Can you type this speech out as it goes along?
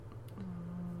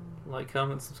Like,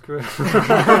 comment, subscribe.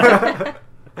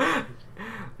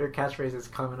 Your catchphrase is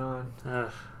coming on.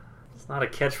 It's not a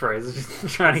catchphrase. It's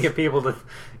just trying to get people to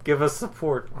give us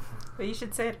support. But you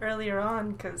should say it earlier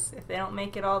on, because if they don't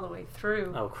make it all the way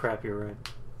through... Oh, crap, you're right.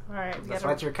 Alright, That's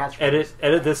what's your catchphrase.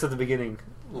 Edit this at the beginning.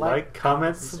 Like,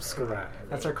 comment, subscribe.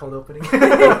 That's our cold opening.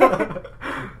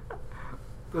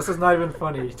 This is not even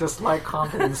funny. Just like,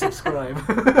 comment, and subscribe.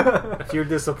 If you're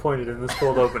disappointed in this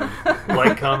cold opening,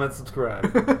 like, comment,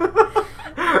 subscribe.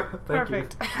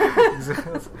 Perfect.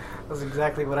 That's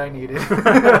exactly what I needed.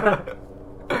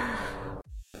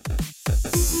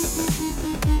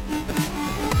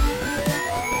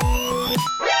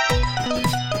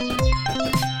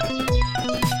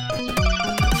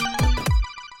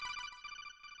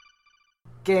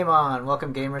 Game on!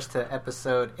 Welcome gamers to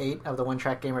episode 8 of the One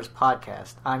Track Gamers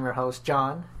podcast. I'm your host,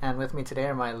 John, and with me today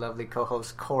are my lovely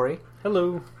co-hosts, Corey.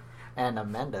 Hello. And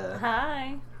Amanda.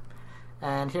 Hi.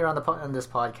 And here on this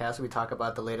podcast, we talk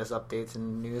about the latest updates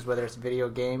and news, whether it's video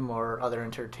game or other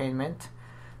entertainment.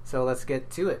 So let's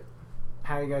get to it.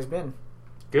 How you guys been?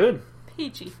 Good.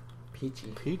 Peachy.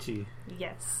 Peachy.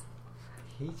 Yes.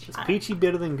 Peachy. Is peachy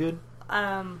better than good?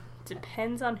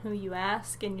 Depends on who you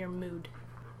ask and your mood.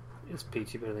 Is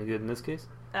peachy better than good in this case?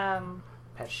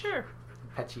 Sure.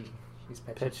 Petchy. She's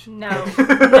petchy. Petch. No.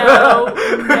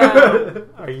 No.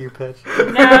 Are you petch?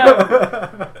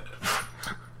 No.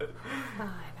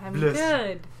 I'm Bless.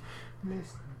 good.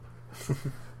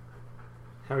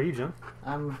 How are you, John?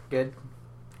 I'm good.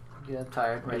 Yeah, I'm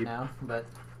tired right you- now, but...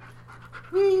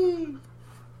 Whee!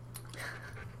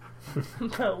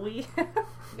 But we...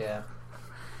 Yeah.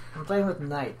 I'm playing with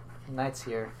Knight. Knight's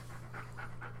here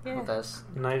with yeah. us.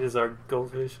 Knight is our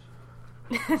goldfish.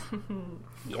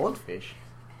 Goldfish?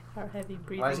 Our heavy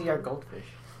breathing. Why is he our goldfish?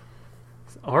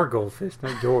 It's our goldfish,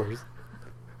 not yours.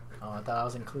 Oh, I thought I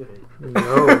was included. No.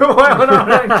 Why am I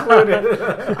not included?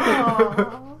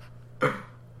 Aww.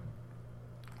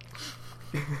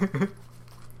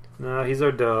 No, he's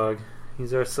our dog.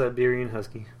 He's our Siberian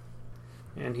Husky.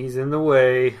 And he's in the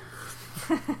way.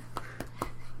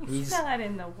 He's not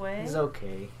in the way. He's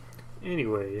okay.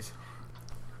 Anyways.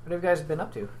 What have you guys been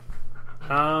up to?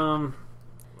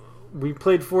 We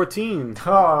played 14.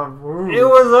 Oh, It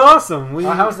was awesome.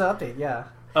 how's the update? Yeah.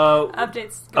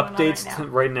 Updates going Updates on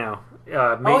right right now.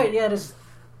 Oh, wait, yeah, it is.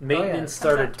 Maintenance it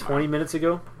started comes out 20 minutes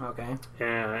ago. Okay.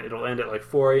 And it'll end at like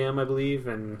 4 a.m., I believe.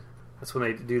 And that's when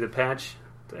they do the patch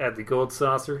to add the gold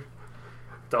saucer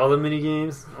to all the mini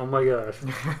games. Oh my gosh.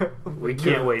 We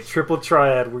can't wait. Triple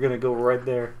triad. We're going to go right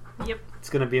there. now. Yep. It's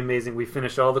going to be amazing. We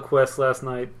finished all the quests last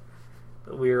night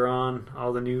that we were on,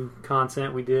 all the new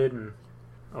content we did, and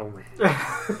oh man.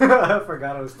 I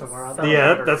forgot it was tomorrow.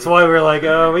 Yeah, that's why we're like,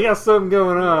 oh, we got something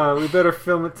going on. We better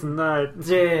film it tonight.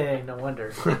 Dang, no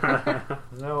wonder.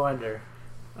 No wonder.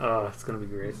 Oh, it's going to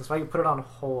be great. That's why you put it on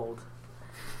hold.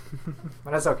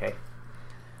 But that's okay.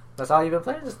 That's all you've been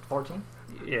playing? Just 14?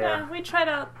 Yeah. We tried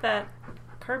out that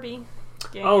Kirby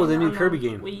game. Oh, the new on Kirby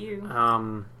game. Wii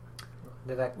U.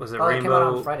 Did that, Was it It came out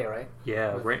Rainbow- on Friday, right?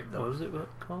 Yeah, With what was it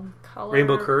called? Color,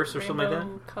 Rainbow Curse or something like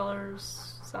Rainbow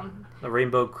Colors, something. The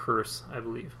Rainbow Curse, I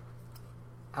believe.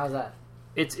 How's that?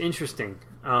 It's interesting.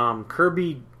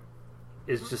 Kirby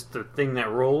is just the thing that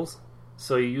rolls,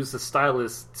 so you use the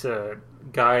stylus to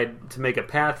make a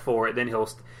path for it. Then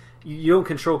you don't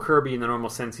control Kirby in the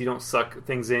normal sense. You don't suck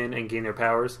things in and gain their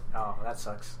powers. Oh, that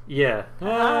sucks. Yeah.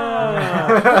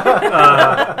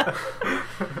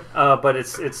 But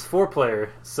it's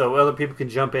 4-player, so other people can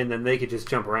jump in, then they could just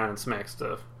jump around and smack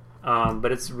stuff.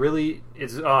 But it's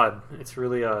odd. It's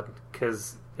really odd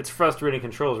because it's frustrating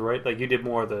controls, right? Like you did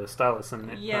more of the stylus and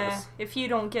If you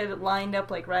don't get it lined up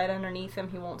like right underneath him,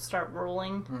 he won't start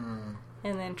rolling,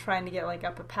 and then trying to get like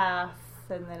up a path,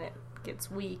 and then it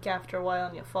gets weak after a while,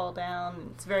 and you fall down.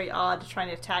 And it's very odd trying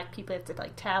to attack people. You have to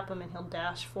like tap him, and he'll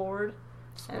dash forward.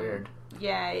 It's weird.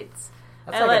 Yeah, it's.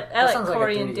 That's I like let sounds like a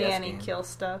Corey and 3DS Danny game. kill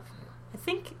stuff. I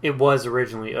think it was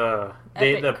originally the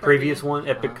Epic previous Kirby. one,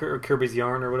 Epic Kirby's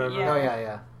Yarn or whatever. Yeah. Oh,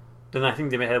 yeah. Then I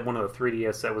think they had one of the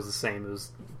 3DS that was the same. It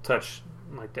was touch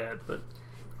like that, but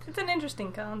it's an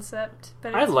interesting concept.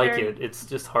 But I it's like very, it. It's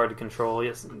just hard to control.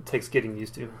 Yes, it takes getting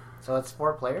used to. So it's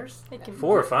 4 players? It can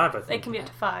 4 or 5, I think. They can be up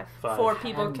to 5. 5. 4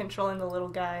 people And- controlling the little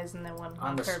guys, and then one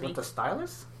on Kirby. With the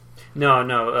stylus? No.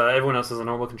 Everyone else has a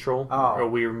normal control or a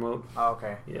Wii remote. Oh,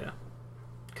 okay. Yeah,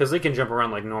 because they can jump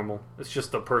around like normal. It's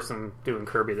just the person doing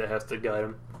Kirby that has to guide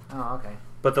them. Oh, okay.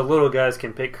 But the little guys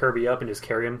can pick Kirby up and just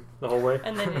carry him the whole way.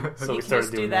 And then So you we can started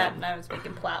just do doing that, that. and I was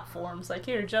making platforms. Like,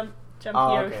 here, jump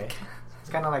Oh, here. okay. It's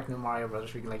kind of like New Mario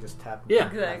Brothers, where you can like just tap. Yeah.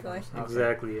 Exactly. Okay.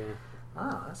 Exactly. Yeah.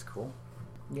 Oh, that's cool.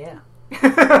 Yeah.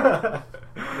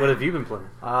 What have you been playing?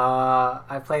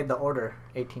 I played The Order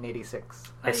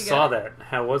 1886. I you saw got that.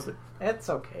 How was it? It's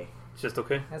okay. It's just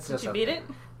okay? It's Did just you okay. beat it?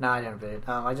 No, I didn't beat it.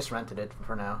 I just rented it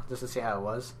for now, just to see how it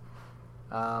was.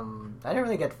 I didn't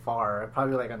really get far.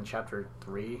 Probably like on chapter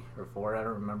 3 or 4. I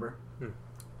don't remember.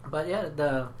 But yeah,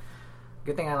 the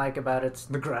good thing I like about it's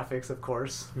the graphics, of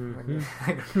course.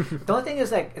 The only thing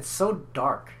is like it's so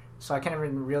dark, so I can't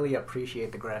even really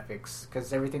appreciate the graphics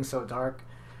because everything's so dark,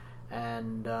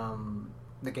 and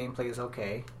the gameplay is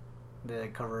okay. The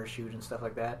cover shoot and stuff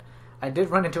like that. I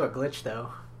did run into a glitch though.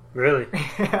 Really?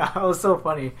 Yeah, it was so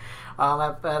funny.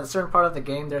 At a certain part of the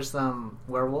game, there's some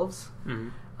werewolves. Mm-hmm.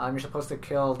 You're supposed to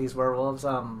kill these werewolves.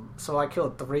 So I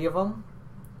killed 3 of them,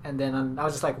 and then I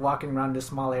was just like walking around this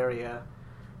small area,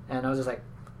 and I was just like,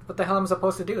 "What the hell am I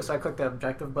supposed to do?" So I clicked the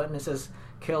objective button. It says,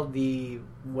 "Kill the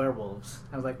werewolves."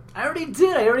 I was like, "I already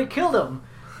did. I already killed them."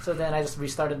 So then I just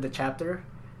restarted the chapter,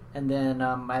 and then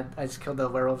I just killed the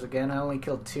werewolves again. I only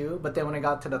killed 2, but then when I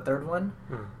got to the 3rd one,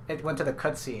 it went to the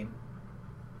cutscene,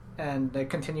 and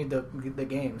it continued the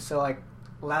game. So like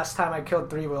last time I killed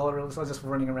 3 werewolves, I was just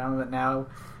running around, but now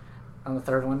on the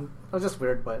 3rd one, it was just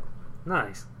weird, but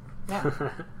Nice. yeah.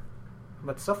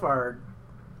 But so far,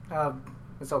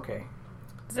 it's okay.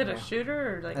 Is it a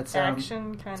shooter or like It's,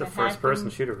 action kind It's of a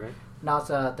first-person shooter, right? Now it's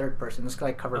a 3rd person. It's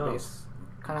like cover-based,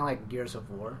 kind of like Gears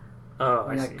of War. Oh,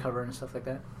 Where I you see. like cover and stuff like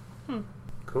that.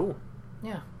 Cool.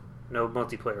 Yeah. No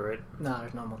multiplayer, right? No,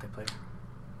 there's no multiplayer.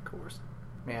 Of course.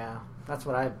 Yeah, that's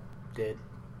what I did.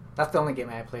 That's the only game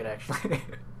I played, actually.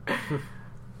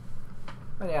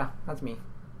 But yeah, that's me.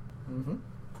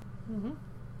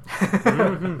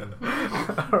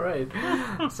 All right.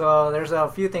 So there's a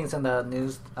few things in the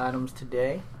news items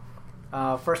today.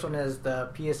 First one is the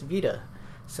PS Vita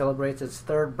celebrates its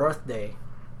 3rd birthday.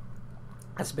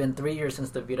 It's been 3 years since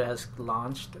the Vita has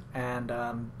launched, and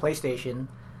PlayStation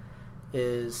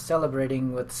is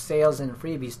celebrating with sales and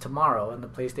freebies tomorrow in the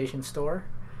PlayStation Store,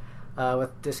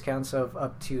 with discounts of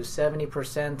up to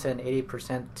 70% and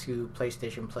 80% to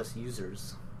PlayStation Plus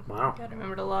users. Wow. Gotta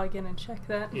remember to log in and check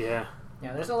that. Yeah.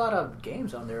 Yeah, there's a lot of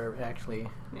games on there, actually.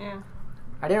 Yeah.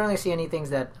 I didn't really see any things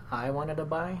that I wanted to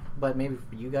buy, but maybe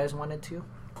you guys wanted to.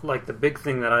 Like, the big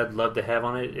thing that I'd love to have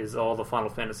on it is all the Final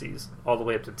Fantasies, all the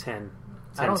way up to 10.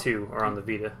 10-2 are on the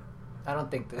Vita. I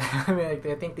don't think that. I mean,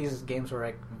 I think these games were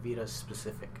like Vita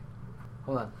specific.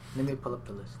 Hold on, let me pull up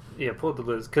the list. Yeah, pull up the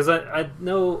list. Because I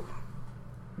know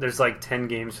there's like 10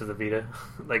 games for the Vita,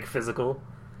 like physical.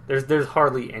 There's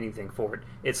hardly anything for it.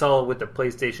 It's all with the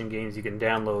PlayStation games you can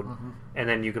download, and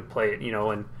then you can play it,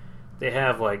 and they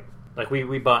have like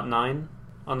we bought 9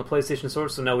 on the PlayStation Store,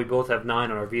 so now we both have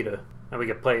 9 on our Vita, and we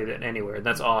can play it anywhere. And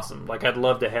that's awesome. Like, I'd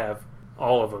love to have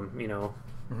all of them,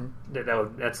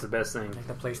 That's the best thing. Like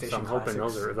the PlayStation So I'm hoping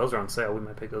Classics. those are on sale. We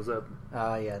might pick those up.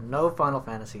 Yeah, no Final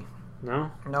Fantasy. No?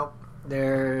 Nope.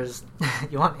 There's.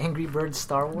 You want Angry Birds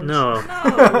Star Wars? No.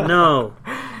 No. No.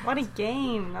 What a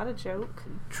game, not a joke.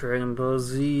 Dragon Ball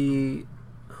Z,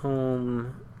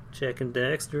 Home, Jack and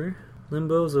Daxter.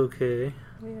 Limbo's okay.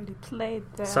 We already played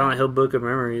that. Silent Hill Book of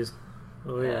Memories.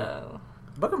 Oh, yeah. Oh.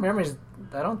 Book of Memories.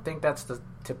 I don't think that's the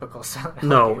typical Silent Hill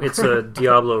No, game. it's a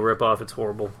Diablo ripoff. It's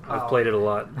horrible. I've Oh. played it a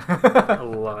lot. A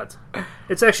lot.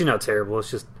 It's actually not terrible.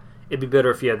 It's just, it'd be better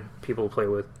if you had people to play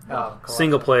with. Oh, cool.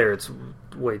 Single player, it's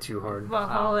way too hard. Well,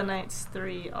 Hollow Knights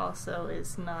 3 also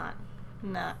is not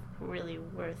really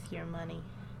worth your money.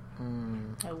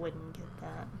 I wouldn't get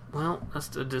that. Well,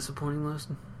 that's a disappointing list.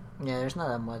 Yeah, there's not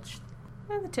that much.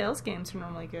 The Tales games are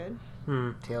normally good.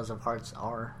 Tales of Hearts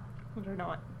are. I don't know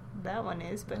what that one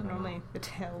is, but I don't know. normally the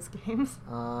Tales games.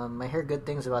 I hear good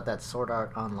things about that Sword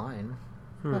Art Online.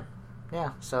 But,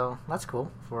 yeah, so that's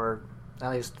cool. For at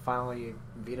least finally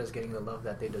Vita's getting the love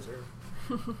that they deserve.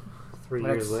 3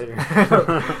 But years later.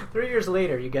 3 years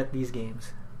later, you get these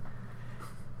games.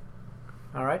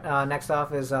 All right. Next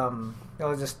off is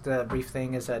just a brief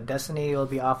thing. Is Destiny will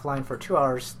be offline for 2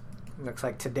 hours. Looks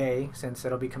like today, since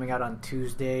it'll be coming out on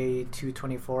Tuesday,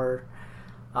 2/24.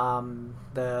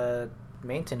 The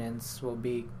maintenance will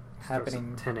be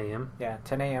happening 10 a.m. Yeah,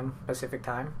 10 a.m. Pacific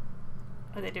time.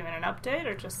 Are they doing an update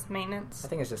or just maintenance? I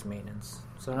think it's just maintenance,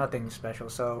 so nothing special.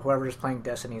 So whoever is playing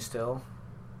Destiny still,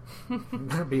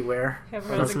 beware. Whoever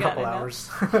for those hasn't couple gotten hours.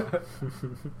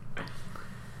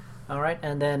 All right,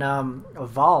 and then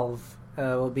Valve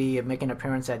will be making an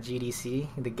appearance at GDC,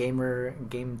 the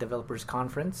Game Developers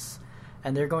Conference,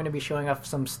 and they're going to be showing off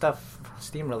some stuff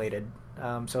Steam related.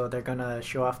 So they're going to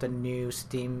show off the new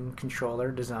Steam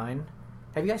controller design.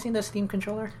 Have you guys seen the Steam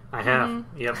controller? I have.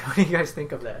 Yep. What do you guys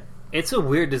think of that? It's a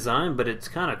weird design, but it's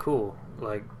kind of cool.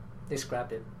 Like, They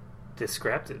scrapped it. They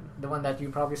scrapped it. The one that you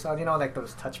probably saw, you know, like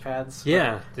those touchpads.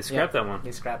 Yeah, they scrapped that one.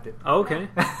 They scrapped it. Oh, okay.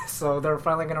 So they're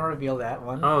finally going to reveal that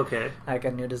one. Oh, okay. Like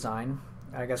a new design.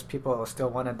 I guess people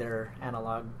still wanted their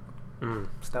analog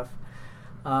stuff.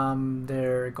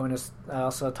 They're going to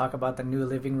also talk about the new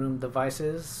living room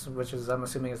devices, which is, I'm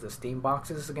assuming, is the Steam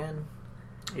boxes again.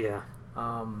 Yeah.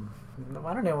 I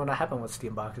don't know what happened with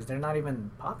Steam boxes. They're not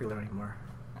even popular anymore.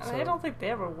 So, I don't think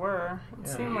they ever were. It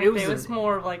Yeah. seemed like It was it was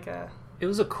more of like a... It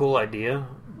was a cool idea.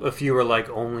 If you were like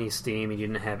only Steam and you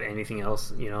didn't have anything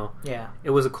else, you know. Yeah.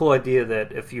 It was a cool idea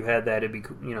that if you had that, it'd be,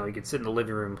 you know, you could sit in the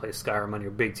living room and play Skyrim on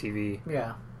your big TV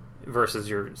Yeah. versus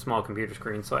your small computer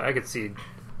screen. So I could see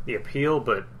the appeal,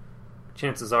 but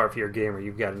chances are, if you're a gamer,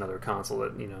 you've got another console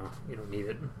that, you know, you don't need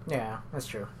it. Yeah, that's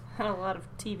true. And a lot of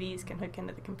TVs can hook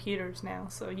into the computers now,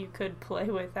 so you could play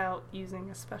without using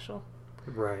a special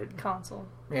Right. console.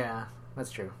 Yeah,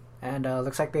 that's true. And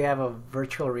looks like they have a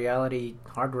virtual reality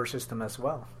hardware system as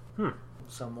well.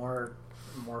 So more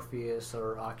Morpheus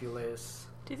or Oculus.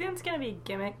 Do you think it's going to be a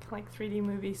gimmick, like 3D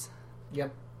movies?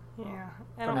 Yep. Yeah.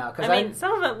 For now, 'cause I mean,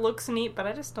 some of it looks neat, but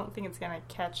I just don't think it's going to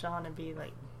catch on and be,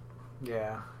 like,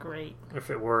 Yeah. great.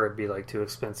 If it were, it'd be like too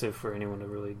expensive for anyone to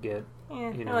really get. Yeah,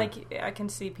 You know. like, I can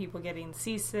see people getting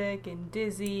seasick and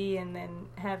dizzy and then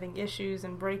having issues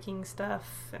and breaking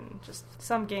stuff, and just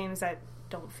some games I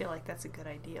don't feel like that's a good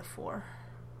idea for.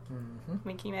 Mm-hmm. I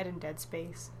mean, can you imagine Dead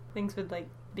Space? Things would, like,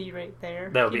 be right there.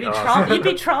 That would You'd be awesome. You'd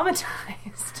be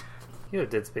traumatized. You have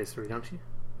Dead Space 3, don't you?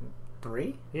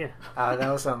 3? Yeah. That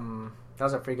was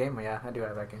a free game. Yeah, I do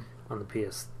have that game On the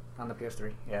PS3. on the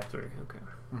PS3. Yeah. Okay.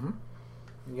 Mm-hmm.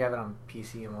 You have it on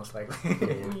PC most likely.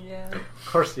 Yeah. Yeah. Of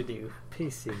course you do.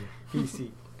 PC.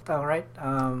 PC. All right.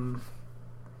 Oh,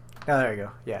 there you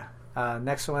go. Yeah.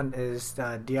 Next one is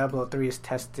Diablo 3 is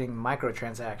testing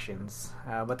microtransactions,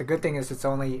 but the good thing is it's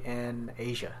only in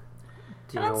Asia.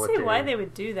 Do I you know don't what see why they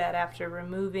would do that after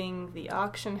removing the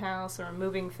auction house or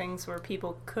removing things where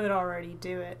people could already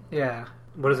do it. Yeah,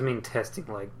 What does it mean testing?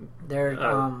 Like, they're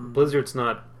Blizzard's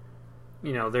not,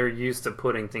 you know, they're used to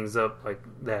putting things up like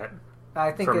that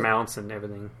I think for mounts and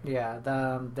everything. Yeah,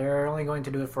 they're only going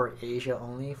to do it for Asia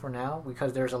only for now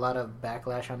because there's a lot of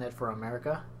backlash on it for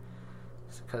America.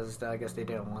 Because I guess they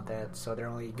didn't want that, so they're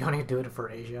only going to do it for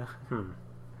Asia.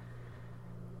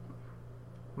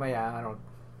 But yeah, I don't.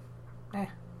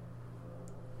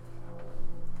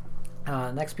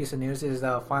 Next piece of news is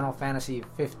Final Fantasy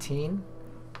 15.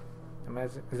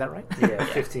 Is that right? Yeah,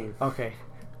 15. Okay.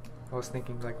 I was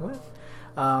thinking, like, what?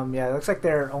 Yeah, it looks like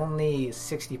they're only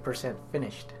 60%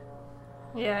 finished.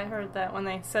 Yeah, I heard that when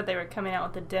they said they were coming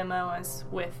out with the demo as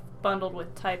bundled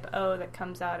with Type O that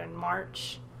comes out in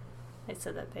March. They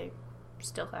said that they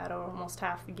still had almost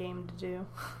half the game to do.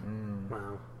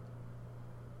 Wow.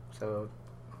 So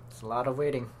it's a lot of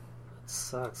waiting.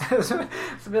 Sucks. It's been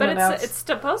But announced. it's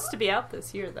supposed to be out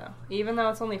this year, though. Even though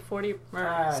it's only 40,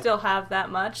 or still have that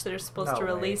much, they're supposed No to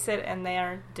way. release it, and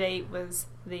their date was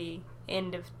the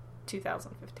end of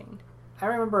 2015. I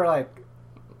remember, like,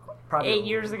 probably 8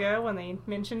 years ago when they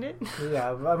mentioned it.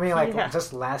 Yeah, I mean, like, Yeah.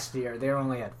 just last year, they were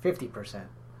only at 50%.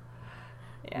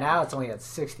 Yeah, Now it's only at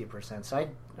 60%, so I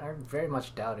very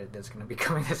much doubted that's going to be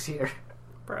coming this year.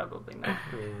 probably not.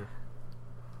 Yeah.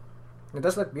 It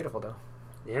does look beautiful, though.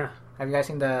 Yeah. Have you guys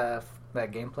seen the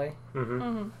gameplay? Mm-hmm.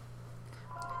 Mm-hmm.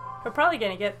 We're probably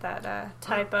gonna get that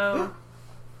Type O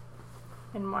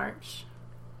in March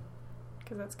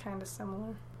because that's kind of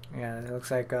similar. Yeah, it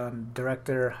looks like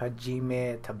director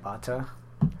Hajime Tabata.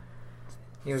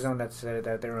 He was the one that said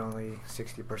that they're only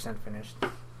 60% finished.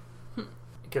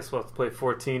 Guess we'll have to play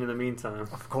 14 in the meantime.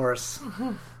 Of course.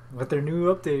 With their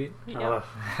new update. Yep.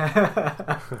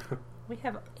 Oh. We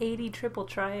have 80 triple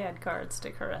triad cards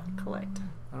to collect.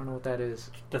 I don't know what that is.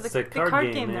 That's The the card, card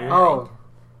game, game man. that- Oh,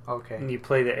 okay. And you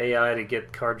play the AI to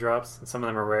get card drops, and some of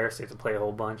them are rare, so you have to play a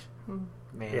whole bunch.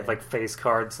 Man. You have like face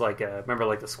cards, like remember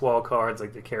like the Squall cards,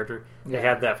 like the character. They Yeah.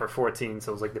 have that for 14,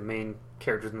 so it was like the main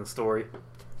characters in the story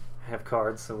have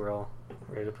cards, so we're all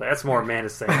ready to play. That's more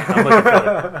Amanda's saying. I'm looking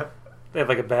for like, they have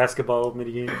like a basketball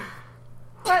minigame.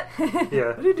 What?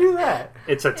 Yeah, How do you do that?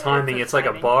 it's a timing. It's a It's like a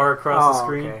timing. bar across the Oh,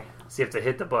 screen, okay. so you have to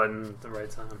hit the button at the right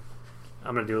time.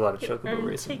 I'm gonna do a lot of chocobo Earn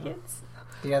racing. tickets.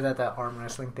 Do you have that arm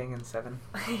wrestling thing in 7?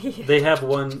 They have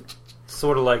one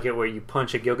sort of like it where you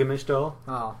punch a Gilgamesh doll,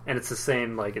 Oh. and it's the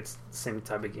same same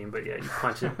type of game, but yeah, you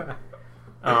punch it.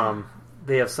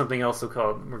 They have something also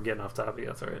called. We're getting off topic.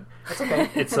 That's all right. That's okay.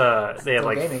 It's they have Still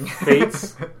like gaming.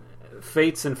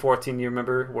 fates in 14. You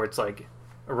remember where it's like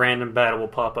a random battle will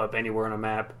pop up anywhere on a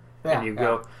map, Yeah, and you yeah.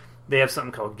 go. They have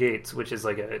something called Gates, which is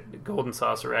like a golden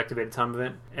saucer activated time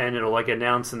event, and it'll like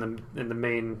announce in the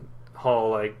main hall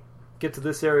like get to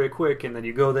this area quick, and then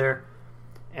you go there,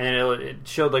 and it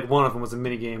showed like one of them was a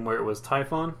mini game where it was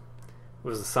Typhon. It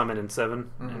was a summon in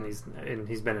 7, and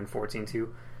he's been in 14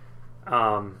 too.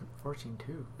 14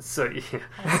 too. So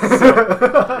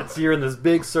yeah, so you're in this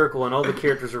big circle, and all the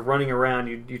characters are running around.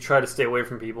 You try to stay away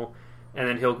from people, and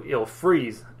then he'll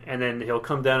freeze, and then he'll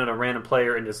come down at a random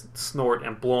player and just snort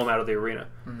and blow him out of the arena.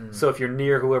 So if you're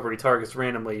near whoever he targets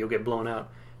randomly, you'll get blown out.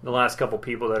 The last couple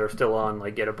people that are still on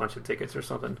like get a bunch of tickets or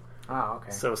something. Oh, okay.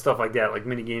 So stuff like that, like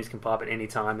mini games can pop at any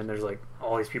time, and there's like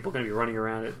all these people going to be running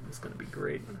around it. It's going to be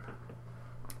great.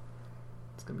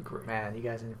 It's going to be great. Man, you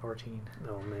guys in 14.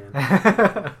 Oh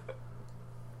man.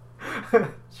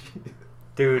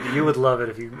 Dude, you would love it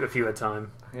if you had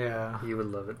time. Yeah. You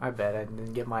would love it. I bet I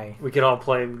didn't get my... We could all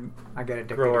play. I got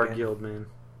addicted grow our again. guild, man.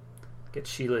 Get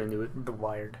Sheila into it. The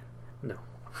Wired. No.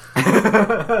 No.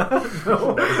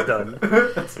 That is done.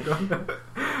 That's done.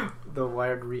 The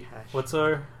Wired rehash. What's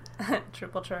our...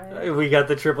 Triple try. We got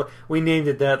the triple... We named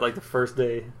it that like the first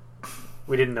day.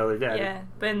 We didn't know that. Yeah,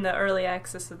 but in the early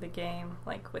access of the game,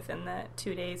 like within that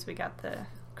 2 days, we got the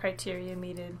criteria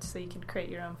meted so you could create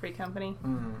your own free company.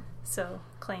 So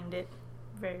claimed it.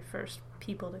 Very first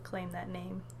people to claim that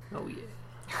name. Oh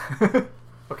yeah.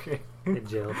 Okay. In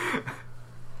jail.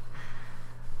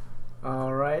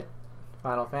 All right.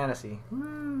 Final Fantasy.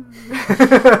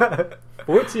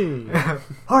 14.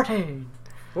 14.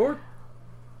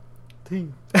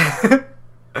 14.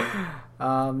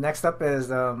 Next up is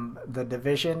The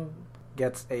Division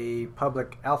gets a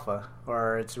public alpha,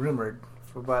 or it's rumored,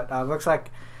 but looks like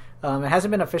it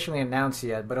hasn't been officially announced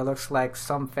yet, but it looks like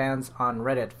some fans on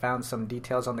Reddit found some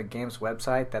details on the game's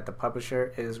website that the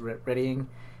publisher is readying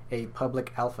a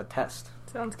public alpha test.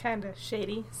 Sounds kind of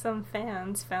shady. Some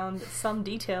fans found some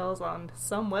details on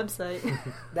some website.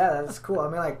 Yeah, that's cool. I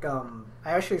mean, like, I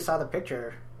actually saw the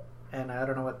picture, and I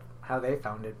don't know how they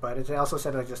found it, but it also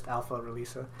said like just alpha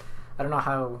release. So I don't know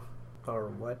how or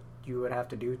what you would have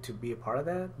to do to be a part of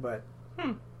that, but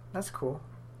that's cool.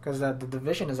 Because The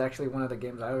Division is actually one of the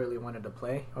games I really wanted to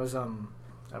play. It was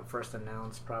first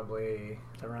announced probably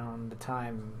around the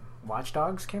time Watch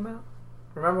Dogs came out.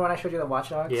 Remember when I showed you the Watch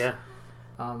Dogs? Yeah.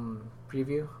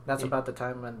 Preview? That's about the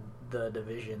time when The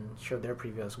Division showed their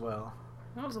preview as well.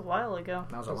 That was a while ago.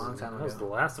 That was a long time ago. That was The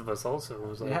Last of Us also. It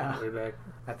was like way back.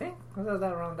 I think. Was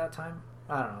that around that time?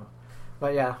 I don't know.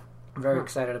 But yeah, I'm very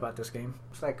excited about this game.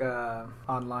 It's like a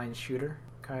online shooter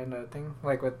kind of thing.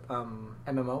 Like with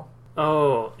MMO.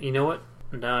 Oh, you know what?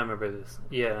 Now I remember this.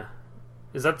 Yeah.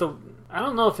 Is that the... I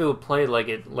don't know if it would play like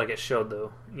it showed,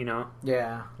 though. You know?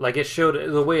 Yeah. Like it showed...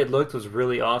 The way it looked was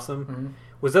really awesome. Mm-hmm.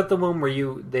 Was that the one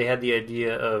where they had the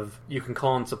idea of you can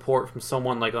call in support from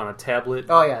someone like on a tablet?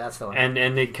 Oh, yeah, that's the one.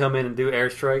 And they'd come in and do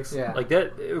airstrikes? Yeah. Like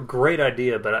that... Great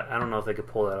idea, but I don't know if they could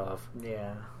pull that off.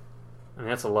 Yeah. I mean,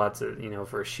 that's a lot to,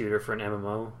 for a shooter, for an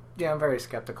MMO. Yeah, I'm very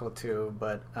skeptical, too,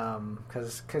 but...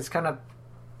 Because it kind of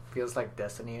feels like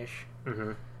Destiny-ish.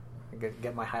 Mm-hmm.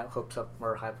 Get my hopes up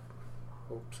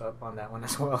on that one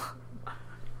as well.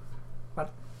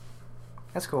 But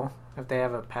that's cool. If they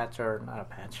have a patch, or not a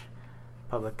patch,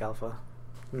 public alpha.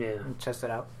 Yeah. Test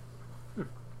it out.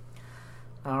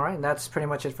 Alright, that's pretty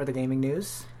much it for the gaming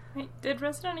news. Wait, did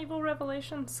Resident Evil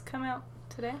Revelations come out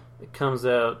today? It comes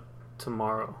out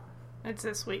tomorrow. It's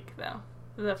this week, though.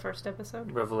 The first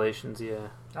episode. Revelations, yeah.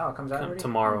 Oh, it comes out already?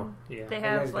 Tomorrow, yeah. They Are you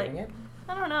have, guys like... getting it?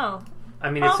 I don't know. I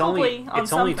mean, Probably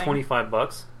it's only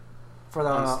 $25 For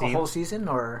the whole season,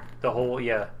 or? The whole,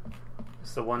 yeah.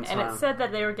 It's the one time. And it said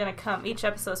that they were going to come... Each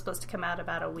episode is supposed to come out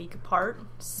about a week apart,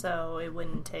 so it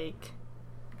wouldn't take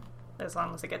as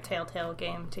long as like a Telltale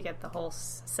game to get the whole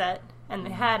set. And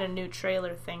they had a new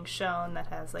trailer thing shown that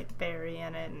has like Barry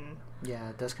in it and... Yeah,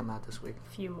 it does come out this week. A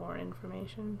few more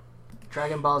information.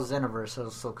 Dragon Ball Xenoverse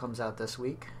also comes out this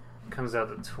week. Comes out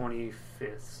the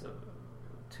 25th, so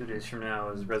 2 days from now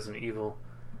is Resident Evil.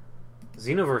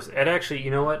 Xenoverse, it actually, you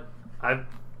know what?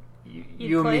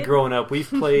 You and me growing up, we've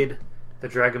played the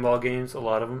Dragon Ball games, a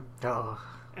lot of them. Oh.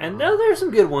 And there's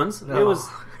some good ones. No. It was...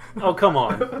 Oh, come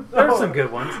on. There's some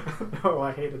good ones. No,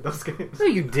 I hated those games. No,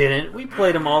 you didn't. We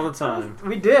played them all the time.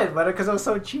 We did, but because it was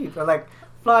so cheap. They're like,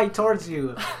 fly towards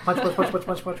you. Punch, punch, punch, punch,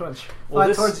 punch, punch, punch.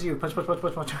 Fly towards you. Punch, punch, punch,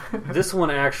 punch, punch. This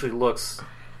one actually looks...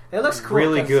 It looks cool.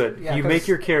 Really good. Yeah, you make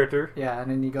your character. Yeah, and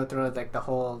then you go through like the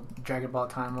whole Dragon Ball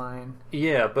timeline.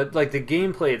 Yeah, but like the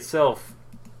gameplay itself,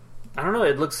 I don't know.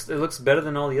 It looks better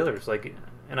than all the others. Like,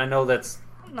 and I know that's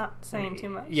not saying too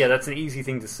much. Yeah, that's an easy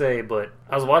thing to say, but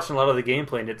I was watching a lot of the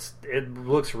gameplay and it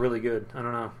looks really good. I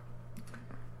don't know.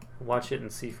 Watch it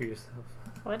and see for yourself.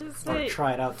 What does it say? Or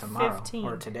try it out tomorrow 15.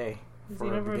 Or today.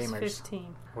 Xenoverse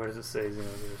 15. Where does it say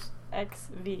Xenoverse?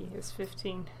 XV is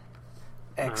 15.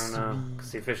 I don't know,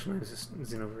 because the official name is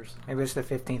Xenoverse. Maybe it's the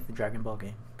 15th Dragon Ball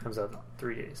game. Comes out in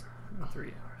 3 days, in 3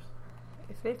 hours.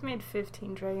 If they've made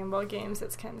 15 Dragon Ball games,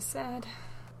 that's kind of sad.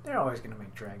 They're always going to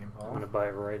make Dragon Ball. I'm gonna buy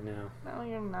it right now. No,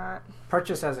 you're not.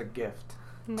 Purchase as a gift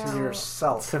No. to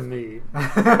yourself. To me,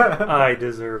 I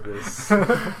deserve this.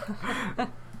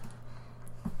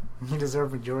 You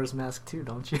deserve Majora's Mask too,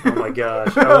 don't you? Oh my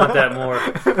gosh, I want that more.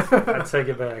 I take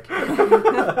it back.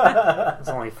 It's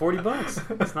only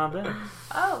 $40. It's not bad.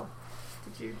 Oh.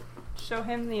 Did you show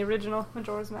him the original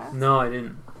Majora's Mask? No, I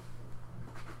didn't.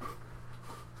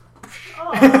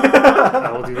 Oh.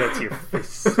 I will do that to your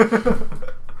face.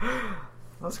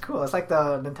 That's cool. It's like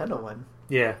the Nintendo one,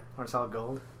 Yeah, where it's all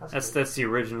gold. that's cool. the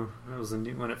original. That was the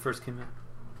new when it first came out.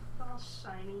 All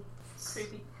shiny.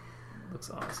 Creepy. Looks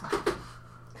awesome.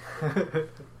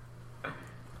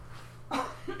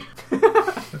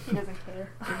 He doesn't care.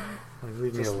 Like,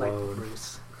 leave me Just like alone.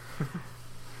 Bruce.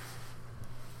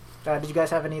 Did you guys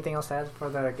have anything else to add for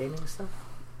the gaming stuff?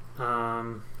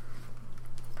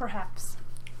 Perhaps.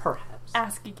 Perhaps.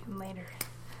 Ask again later.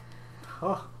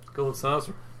 Oh, Gold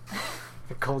saucer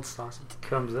the cold sausage.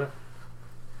 comes up.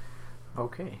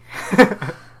 Okay.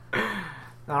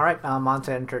 All right. On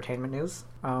to entertainment news.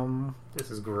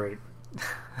 This is great.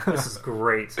 This is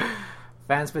great.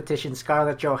 Fans petition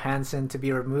Scarlett Johansson to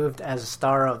be removed as a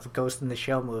star of the Ghost in the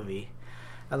Shell movie.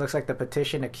 It looks like the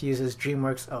petition accuses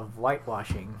DreamWorks of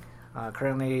whitewashing.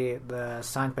 Currently, the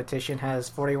signed petition has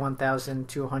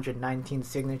 41,219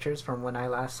 signatures from when I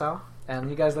last saw. And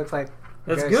you guys look like...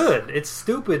 That's good. It's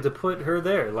stupid to put her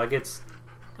there. Like, it's...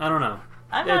 I don't know.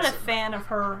 I'm not a fan of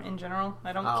her in general.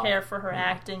 I don't Oh. care for her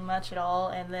acting much at all.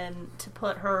 And then to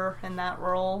put her in that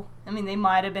role, I mean, they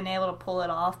might have been able to pull it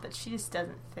off, but she just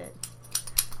doesn't fit.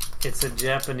 It's a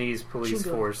Japanese police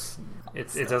force.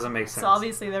 It doesn't make sense. So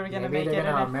obviously they were going to Maybe make they're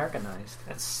it. gonna Americanized.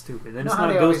 That's stupid. Then No, it's how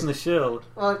not they Ghost always- in the Shell.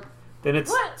 Well, Then it's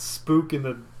What? Spook in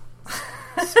the...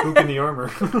 Spook in the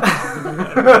armor.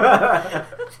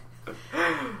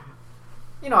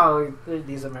 you know how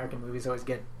these American movies always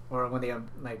get, or when they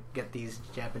get these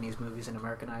Japanese movies and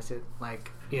Americanize it,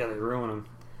 like... Yeah, they ruin them.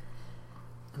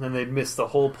 And then they'd miss the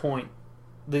whole point.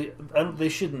 They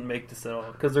shouldn't make this at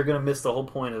all, because they're going to miss the whole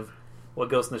point of what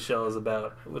Ghost in the Shell is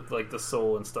about, with like the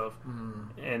soul and stuff.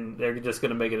 And they're just going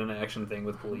to make it an action thing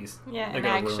with police. Yeah, They're an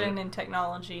gonna ruin action it. and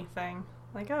technology thing.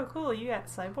 Like, oh, cool, you got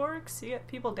cyborgs? You got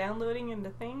people downloading into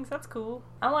things? That's cool.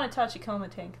 I want a Tachikoma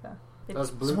tank, though.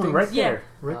 Those blue This one things? right Yeah. there.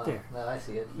 Right there. Well, I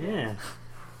see it. Yeah.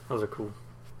 Those are cool.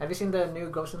 Have you seen the new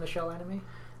Ghost in the Shell anime?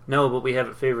 No, but we have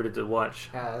it favorited to watch.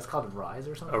 It's called Rise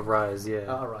or something. Arise, yeah.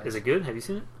 Arise. Is it good? Have you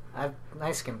seen it?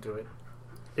 I skimmed through it.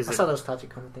 Is I it? saw those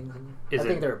Tachikoma things in there. I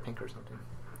think they're pink or something.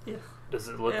 Yeah. Does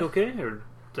it look Yeah. okay, or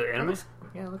the anime?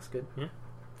 Yeah, it looks good. Yeah.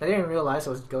 I didn't realize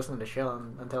it was Ghost in the Shell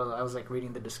until I was like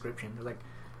reading the description. They're like,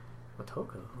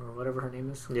 Motoko or whatever her name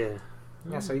is. Yeah.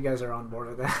 Yeah, so you guys are on board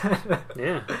with that.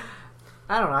 Yeah.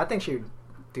 I don't know. I think she'd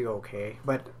do okay,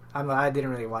 but I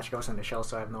didn't really watch Ghost in the Shell,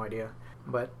 so I have no idea.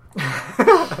 But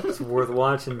It's worth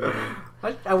watching. Man.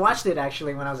 I watched it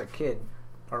actually when I was a kid,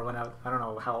 or when I don't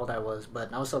know how old I was,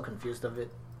 but I was so confused of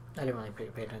it, I didn't really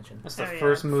pay attention. That's the Oh, yeah.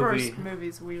 first movie. First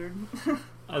movie's weird.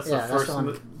 That's Yeah, the that's first. the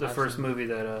one The I've first seen. movie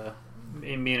that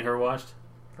me and her watched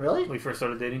Really? when we first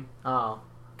started dating. Oh,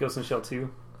 Ghost in the Shell 2.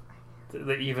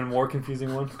 The even more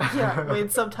confusing one. Yeah,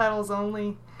 with subtitles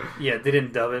only. Yeah, they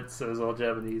didn't dub it, so it was all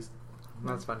Japanese.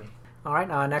 that's funny. All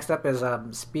right, next up is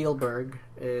Spielberg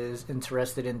is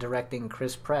interested in directing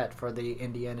Chris Pratt for the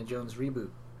Indiana Jones reboot.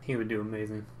 He would do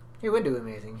amazing. He would do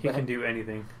amazing. He can do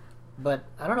anything. But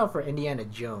I don't know for Indiana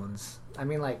Jones. I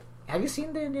mean, like, have you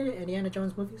seen the Indiana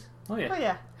Jones movies? Oh yeah. Oh,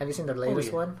 yeah. Have you seen the latest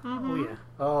yeah. one? Oh yeah.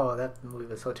 Oh, that movie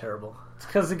was so terrible. It's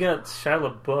because they got Shia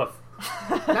LaBeouf.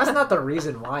 That's not the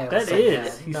reason why I was That saying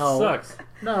is. that. He No, sucks.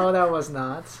 no, that was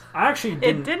not. I actually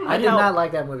didn't. It didn't I did help. not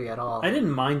like that movie at all. I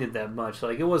didn't mind it that much.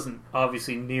 Like, it wasn't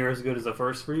obviously near as good as the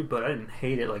first three, but I didn't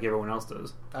hate it like everyone else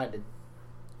does. I did.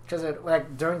 Because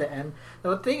like during the end,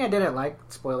 the thing I didn't like,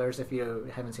 spoilers if you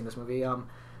haven't seen this movie,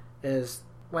 is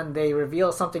when they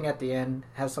reveal something at the end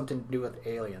has something to do with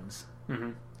aliens.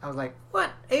 Mm-hmm. I was like,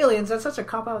 what? Aliens? That's such a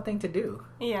cop-out thing to do.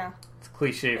 Yeah. It's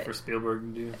cliche for Spielberg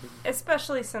to do.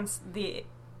 Especially since the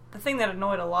thing that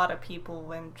annoyed a lot of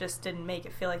people and just didn't make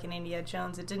it feel like an Indiana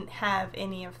Jones, it didn't have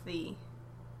any of the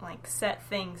like set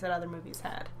things that other movies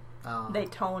had. They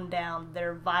toned down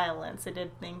their violence. They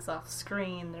did things off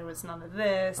screen. There was none of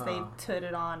this. They put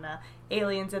it on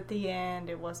aliens at the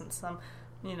end. It wasn't some,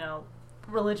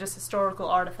 religious historical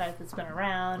artifact that's been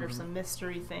around or some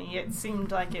mystery thing. It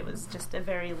seemed like it was just a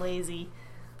very lazy,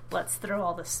 let's throw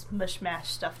all this mishmash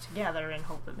stuff together and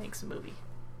hope it makes a movie.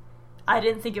 I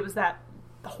didn't think it was that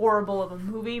horrible of a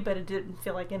movie, but it didn't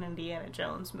feel like an Indiana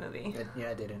Jones movie.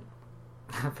 It didn't.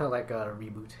 It felt like a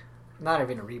reboot. Not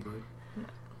even a reboot. No.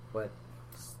 But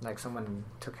like someone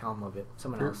took helm of it.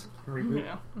 Someone else. Reboot.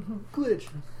 Yeah. Glitch.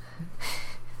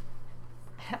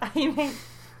 You mean,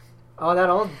 Oh, that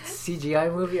old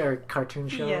CGI movie or cartoon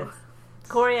show? yes.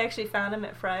 Corey actually found him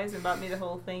at Fry's and bought me the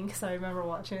whole thing because I remember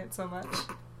watching it so much.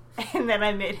 And then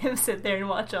I made him sit there and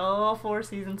watch all 4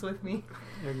 seasons with me.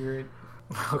 You're great.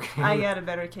 Okay. I got a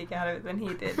better kick out of it than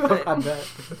he did. But I bet.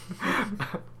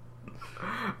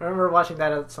 I remember watching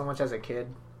that so much as a kid.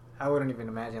 I wouldn't even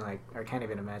imagine, or can't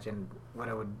even imagine what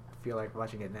I would feel like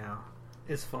watching it now.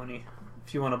 It's funny.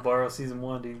 If you want to borrow season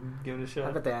 1, dude, give it a shot.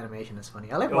 I bet the animation is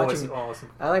funny. I like It's watching. awesome.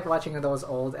 I like watching those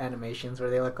old animations where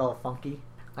they look all funky,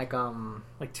 like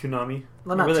Like Toonami.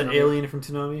 Well, not Remember that Toonami. alien from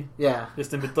Toonami? Yeah,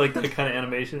 Just in like that kind of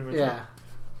animation. yeah.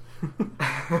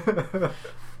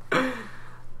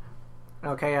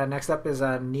 Okay, next up is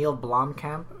Neil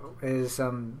Blomkamp.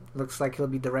 Looks like he'll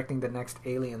be directing the next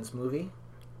Aliens movie.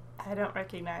 I don't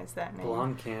recognize that name.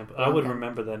 Blomkamp. I would Blomkamp.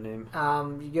 remember that name.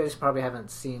 You guys probably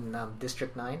haven't seen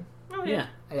District 9. Oh, Yeah.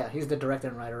 Yeah, he's the director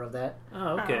and writer of that.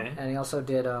 Oh, okay. And he also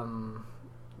did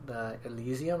the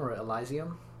Elysium or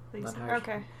Elysium. Please. Not harsh.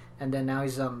 Okay. And then now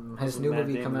he's his new Matt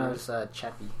movie Damon, coming out right? as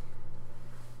Chappie.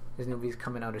 His new movie's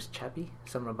coming out as Chappie.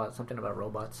 Something about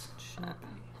robots. Haven't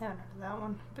heard of that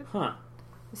one. But Huh.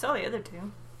 we saw the other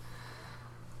two.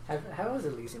 How is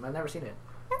Elysium? I've never seen it.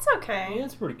 It's okay. Yeah,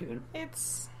 it's pretty good.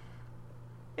 It's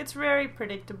very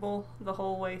predictable the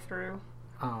whole way through.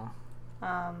 Oh.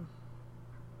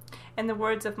 In the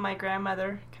words of my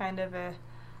grandmother, kind of a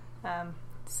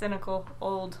cynical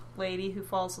old lady who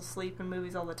falls asleep in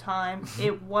movies all the time,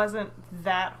 it wasn't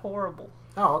that horrible.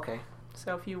 Oh, okay.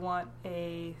 So if you want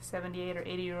a 78 or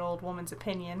 80-year-old woman's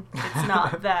opinion, it's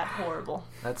not that horrible.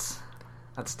 That's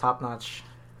top notch.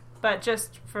 But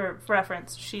just for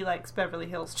reference, she likes Beverly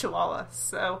Hills Chihuahua,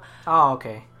 so... Oh,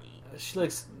 okay. She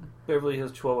likes Beverly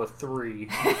Hills Chihuahua 3.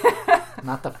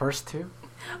 Not the first two.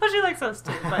 Well, she likes those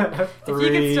too, but if you can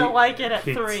 3 still like it at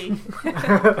peaks. 3.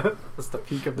 That's the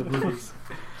peak of the movies.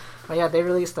 But yeah, they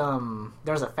released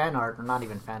there's a fan art, or not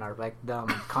even fan art, like the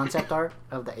concept art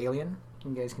of the alien.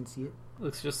 You guys can see it.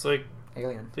 Looks just like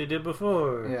Alien. they did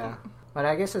before. Yeah. But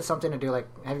I guess it's something to do, like,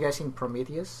 have you guys seen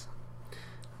Prometheus?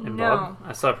 And No. Bob?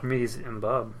 I saw Prometheus and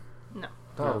Bob. No.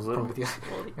 When I was little. Prometheus.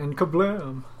 Well, And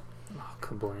kablam! Oh,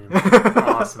 kablam.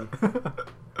 Awesome.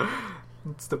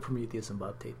 It's the Prometheus and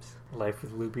Bob tapes. Life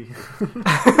with Loopy.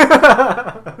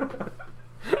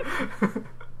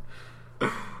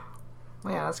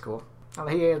 Well, yeah, that's cool.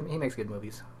 He makes good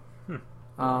movies.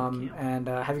 And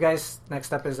have you guys?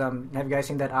 Next up is have you guys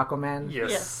seen that Aquaman?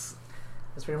 Yes. Yes.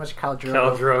 It's pretty much Khal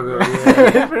Drogo. Khal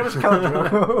Drogo, yeah. Pretty much Khal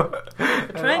Drogo.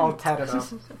 And all tatted up.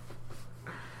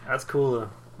 That's cool,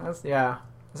 though. Yeah.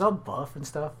 It's all buff and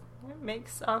stuff. It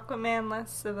makes Aquaman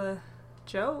less of a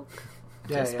joke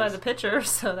Yeah, just by yes. the picture,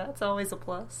 so that's always a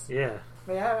plus. Yeah.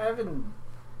 But yeah, I haven't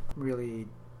really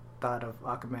thought of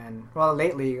Aquaman. Well,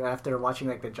 lately, after watching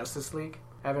like the Justice League,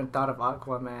 I haven't thought of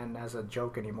Aquaman as a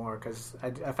joke anymore because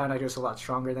I found out he was a lot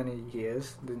stronger than he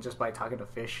is than just by talking to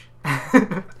fish.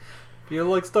 If you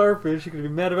like starfish, you can be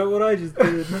mad about what I just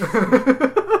did.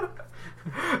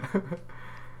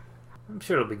 I'm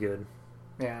sure it'll be good.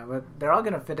 Yeah, but they're all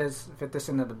gonna fit this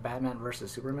into the Batman versus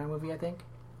Superman movie, I think.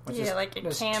 Which Yeah, is- like a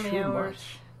there's cameo Too or-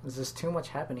 much. There's just too much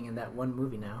happening in that one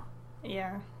movie now.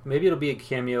 Yeah. Maybe it'll be a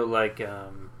cameo like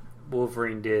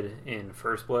Wolverine did in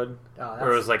First Blood, Oh,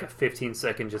 where it was like a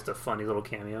 15-second, just a funny little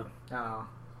cameo. oh,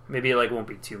 Maybe it like won't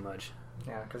be too much.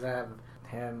 yeah, because I have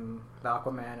him, the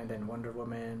Aquaman, and then Wonder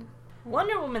Woman.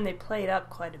 Wonder Woman they played up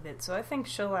quite a bit, so I think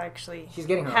she'll actually She's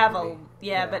getting her have own a movie.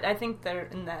 yeah, Yeah. but I think they're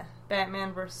in the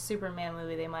Batman versus Superman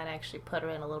movie they might actually put her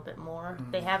in a little bit more. Mm-hmm.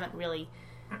 They haven't really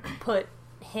put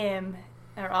him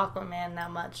or Aquaman that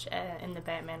much in the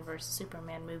Batman versus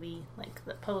Superman movie, like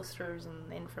the posters and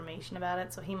the information about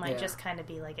it. So he might Yeah. just kind of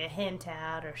be like a hint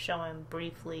out or show him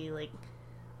briefly, like,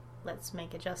 let's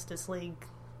make a Justice League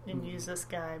and use this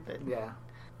guy. But Yeah,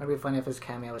 it'd be funny if his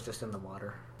cameo was just in the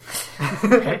water.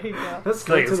 there you go. Let's It's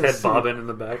go like to his the head sea. bobbing in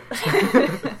the back.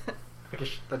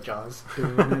 The Jaws.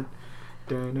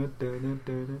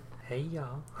 Hey,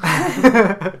 y'all.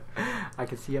 I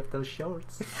can see up those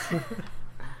shorts.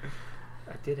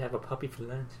 I did have a puppy for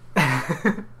lunch.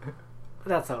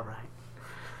 That's all right.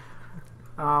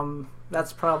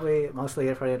 That's probably mostly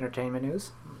it for the entertainment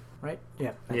news, right?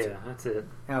 Yeah. That's Yeah, that's it. it.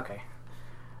 Okay.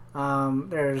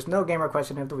 There's no gamer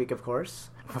question of the week, of course.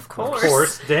 Of course. Of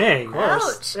course, dang.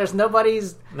 Ouch. There's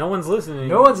nobody's. No one's listening.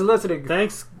 No one's listening.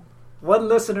 Thanks, one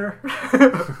listener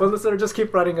just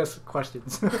keep writing us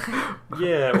questions.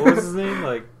 Yeah, what was his name?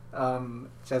 Like,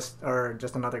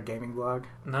 just another gaming blog.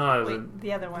 no, it was Wait,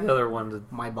 the other one. the other one.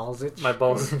 My balls itch. My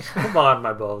balls. Come on,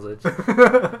 my balls itch.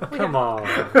 Come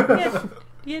on.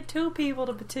 You had 2 people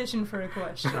to petition for a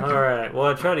question. All right. Well,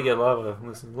 I tried to get Lava.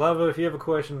 Listen, Lava, if you have a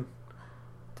question,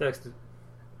 text it.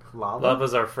 Lava?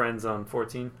 Lava's our friends on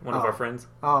 14. One of our friends.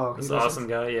 Oh, This awesome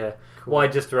guy. Yeah. Cool. Well, I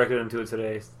just directed him to it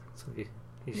today, so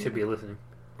he should be listening.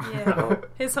 Yeah.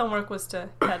 His homework was to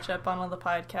catch up on all the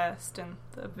podcast and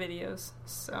the videos.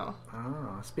 So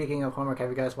Oh, speaking of homework,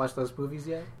 have you guys watched those movies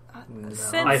yet? No.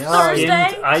 since I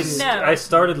Thursday, no. I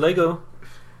started Lego.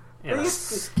 And I You're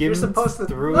skimmed supposed to.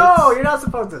 through No, it. you're not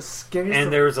supposed to skim.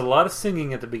 And there was a lot of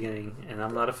singing at the beginning, and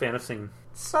I'm not a fan of singing.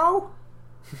 So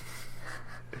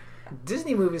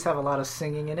Disney movies have a lot of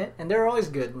singing in it, and they're always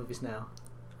good movies now.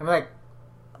 I'm like,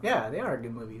 yeah, they are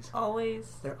good movies.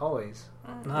 Always. They're always.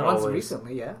 Not Once always.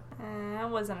 recently, yeah. I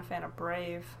wasn't a fan of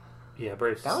Brave. Yeah,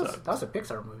 Brave That sucked. was a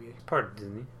Pixar movie. Part of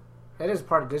Disney. It is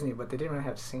part of Disney, but they didn't really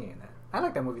have singing in that. I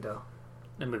like that movie though.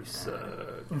 That movie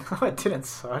sucked. No, it didn't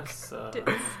suck. It sucked.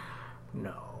 Did-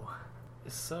 No.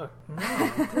 It sucked.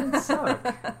 No, it didn't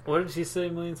suck. What did she say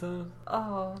a million times?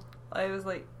 Oh, I was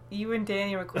like, you and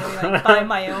Danny were quoting like "by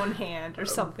my own hand" or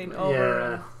something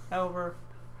over and over.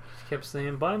 She kept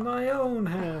saying, "By my own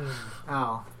hand."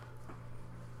 Oh.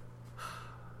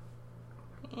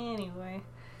 Anyway,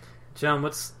 John,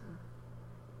 what's...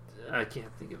 I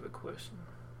can't think of a question.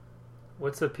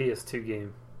 What's a PS2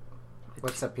 game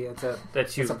What's up, P? It's a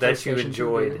that you PlayStation 2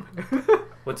 enjoyed? game.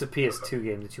 What's a PS2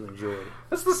 game that you enjoyed?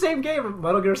 That's the same game,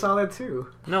 Metal Gear Solid 2.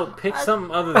 No, pick something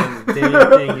other than the damn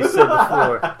thing you said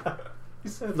before. You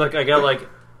said Look, I got like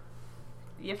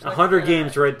you have to look 100 at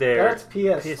games right there. that's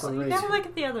PS. PS3. You gotta look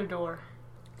at the other door.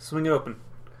 Swing it open.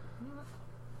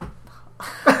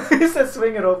 He said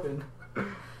swing it open.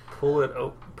 Pull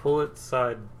it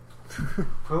side.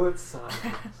 Pull it side.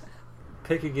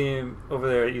 Pick a game over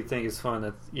there that you think is fun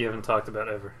that you haven't talked about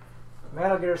ever.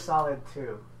 Metal Gear Solid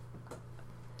 2.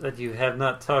 That you have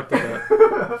not talked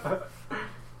about.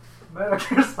 Metal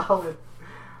Gear Solid.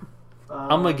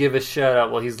 I'm gonna give a shout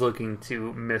out while he's looking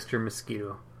to Mr.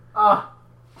 Mosquito. Ah.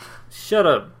 Shut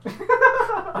up.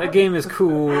 That game is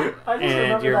cool, I just and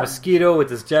remember you're a that. mosquito with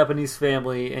this Japanese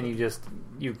family, and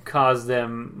you cause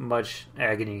them much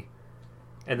agony,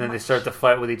 and then they start to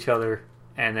fight with each other,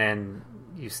 and then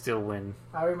you still win.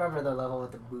 I remember the level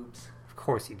with the boobs. Of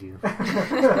course you do.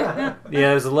 Yeah,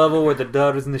 there's a level where the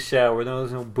daughter's in the shower. No,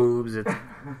 there's no boobs. It's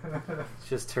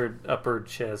just her upper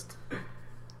chest,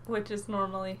 Which is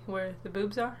normally where the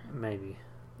boobs are. maybe.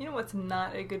 You know what's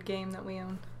not a good game that we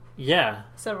own? Yeah.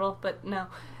 Several, but no.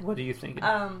 What are you thinking?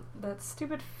 That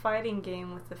stupid fighting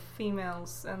game with the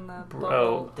females and the Bro.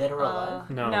 bubble. Dead or Alive?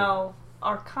 No. No.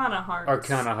 Arcana Hearts.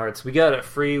 Arcana Hearts. We got it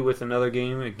free with another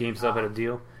game. It GameStop had a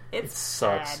deal. It's It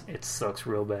sucks. bad. It sucks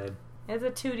real bad. It's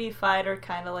a 2D fighter,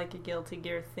 kind of like a Guilty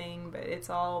Gear thing, but it's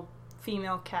all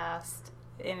female cast,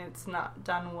 and it's not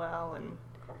done well, and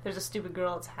there's a stupid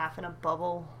girl that's half in a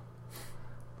bubble.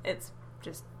 It's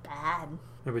just bad.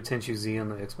 Remember Tenchu Z on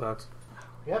the Xbox?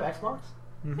 You have Xbox?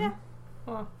 Mm-hmm. Yeah.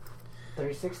 Well,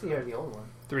 360 or the old one?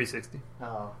 360.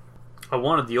 Oh. I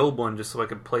wanted the old one just so I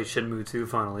could play Shenmue 2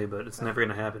 finally, but it's never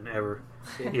going to happen ever.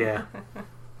 Yeah.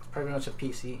 It's pretty much a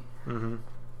PC. Mm-hmm.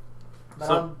 But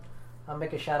So- I'll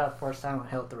make a shout out for Silent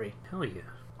Hill 3. Hell yeah.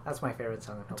 That's my favorite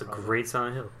Silent Hill. It's a probably. great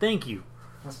Silent Hill. Thank you.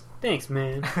 That's- Thanks,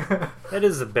 man. That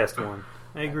is the best one.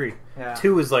 I agree. Yeah.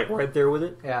 2 is like right there with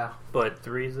it, Yeah. but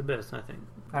 3 is the best, I think.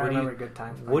 I What do you- remember good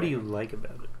times. What do you like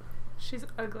about it? she's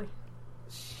ugly.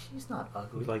 She's not You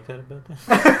ugly. like that about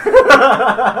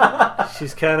that?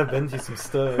 She's kind of been through some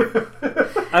stuff.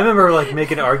 I remember like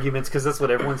making arguments because that's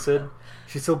what everyone said.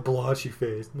 She's so blotchy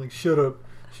faced. I'm like, shut up.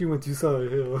 She went to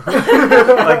Silent Hill.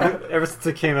 Like ever since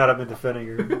it came out, I've been defending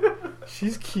her.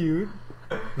 She's cute.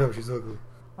 No, she's ugly.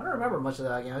 I don't remember much of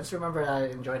that game. I just remember I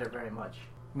enjoyed it very much.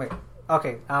 Wait.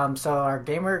 Okay. So our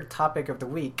gamer topic of the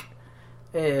week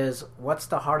is what's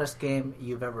the hardest game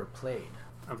you've ever played?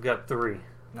 I've got 3.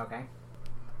 Okay.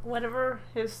 Whatever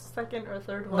his second or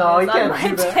third one No, is, you can't I do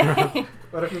might that. take.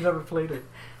 What if you've never played it?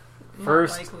 Not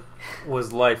First likely.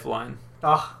 was Lifeline.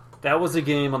 Oh. That was a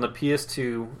game on the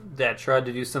PS2 that tried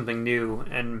to do something new,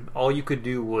 and all you could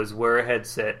do was wear a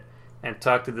headset and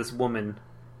talk to this woman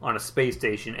on a space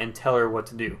station and tell her what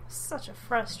to do. Such a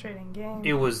frustrating game.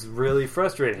 It was really Did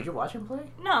frustrating. you watch him play?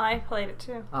 No, I played it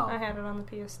too. Oh. I had it on the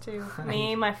PS2.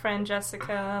 Me, my friend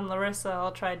Jessica, and Larissa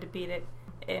all tried to beat it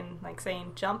in like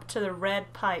saying jump to the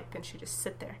red pipe, and she just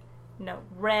sit there. No,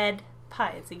 red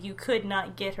pie. It's like you could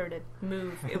not get her to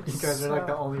move. It was You guys are so... like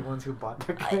the only ones who bought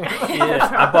the game. Yeah,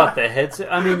 I bought the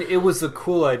headset. I mean, it was a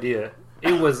cool idea.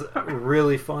 It was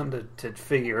really fun to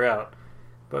figure out,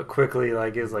 but quickly,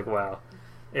 like, it was like, wow,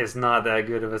 it's not that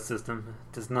good of a system.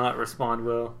 It does not respond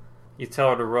well. You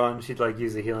tell her to run, she'd like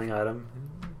use a healing item.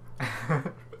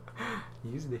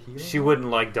 Use the healing? She wouldn't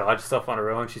like dodge stuff on her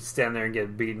own. She'd stand there and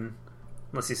get beaten,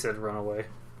 unless you said run away.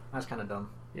 That's kind of dumb.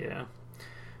 Yeah.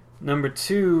 Number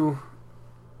 2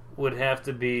 would have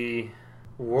to be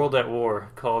World at War,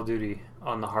 Call of Duty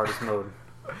on the hardest mode.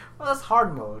 Well, that's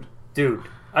hard mode. Dude,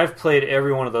 I've played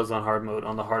every one of those on hard mode,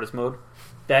 on the hardest mode.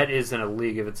 That is in a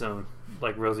league of its own,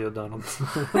 like Rosie O'Donnell.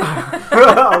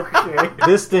 Okay.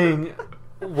 This thing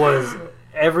was...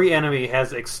 Every enemy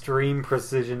has extreme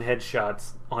precision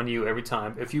headshots on you every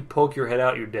time. If you poke your head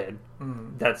out, you're dead.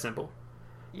 That simple.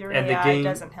 Your And AI the game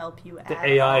doesn't help you at The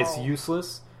AI is all.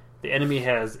 useless. The enemy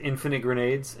has infinite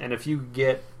grenades, and if you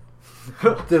get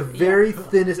the very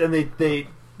thinnest, and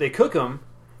they cook them,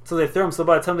 so they throw them. So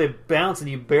by the time they bounce and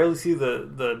you barely see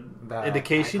the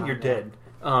indication, icon, you're yeah. dead.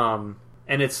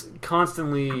 And it's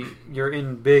constantly you're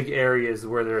in big areas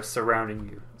where they're surrounding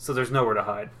you, so there's nowhere to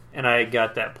hide. And I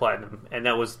got that platinum, and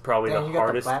that was probably Damn, the you got the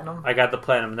hardest. platinum? I got the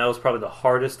platinum, and that was probably the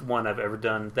hardest one I've ever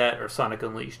done. That or Sonic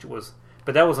Unleashed was,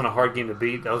 but that wasn't a hard game to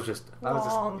beat. That was just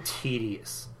Long.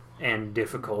 tedious and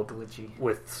difficult Glitchy.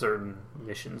 with certain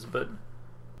missions. But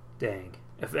dang,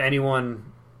 if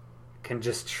anyone can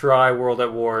just try World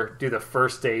at War, do the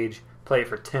first stage, play it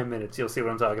for 10 minutes, you'll see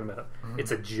what I'm talking about.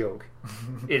 It's a joke.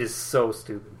 It is so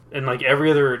stupid. And like every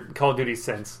other Call of Duty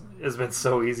since has been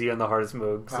so easy on the hardest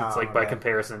mode. So it's like by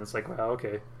comparison, it's like, wow,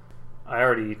 okay. I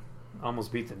already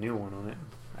almost beat the new one on it.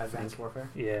 Advanced Warfare?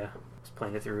 Yeah, I was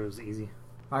playing it through. It was easy.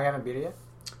 Oh, you haven't beat it yet?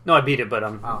 No, I beat it, but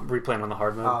I'm Oh. replaying on the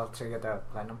hard mode. Oh, so you get the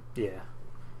platinum? Yeah.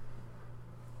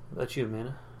 What about you,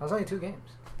 Amanda? That was only 2 games.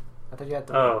 I thought you had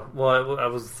the... Oh, well, I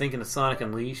was thinking of Sonic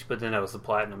Unleashed, but then that was the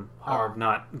platinum hard, Oh.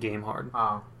 not game hard.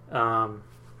 Oh. I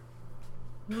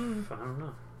don't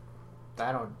know.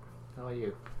 I don't... How about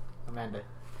you? Amanda?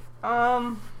 I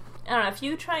don't know. If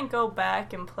you try and go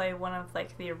back and play one of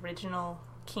like the original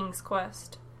King's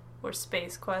Quest or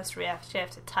Space Quest, where you actually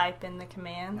have to type in the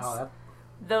commands, Oh, that...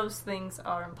 those things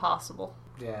are impossible.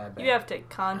 Yeah, I bet. You have to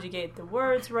conjugate the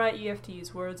words right. You have to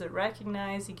use words that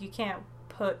recognize. You can't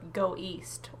put "go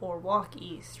east" or "walk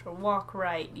east" or "walk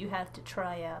right." You have to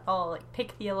try out like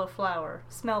pick the yellow flower,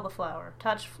 smell the flower,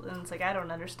 touch. And it's like I don't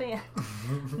understand.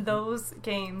 Those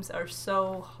games are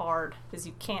so hard because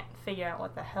you can't figure out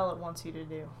what the hell it wants you to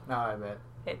do. No, I bet.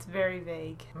 It's very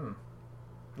vague.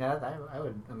 Yeah, I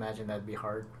would imagine that'd be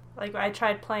hard. Like I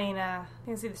tried playing, I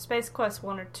think it's either Space Quest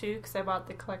 1 or 2 because I bought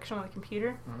the collection on the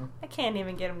computer. I can't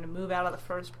even get him to move out of the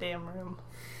first damn room.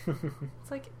 It's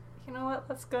like, you know what?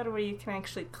 Let's go to where you can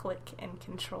actually click and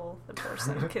control the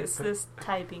person because this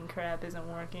typing crap isn't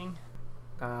working.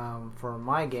 For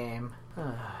my game...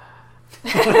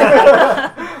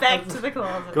 Back to the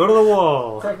closet. Go to the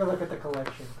wall. Take a look at the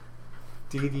collection.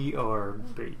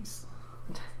 DDR base.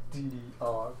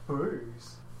 DDR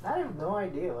base. I have no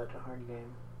idea what's a hard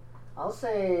game. I'll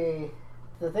say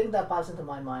the thing that pops into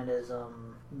my mind is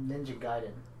Ninja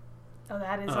Gaiden. Oh,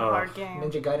 that is a Oh. hard game.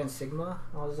 Ninja Gaiden Sigma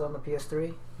was on the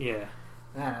PS3. Yeah.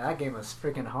 Man, that game was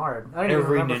freaking hard. I don't even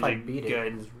Every remember if I Ninja beat it.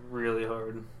 Gaiden's really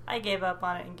hard. I gave up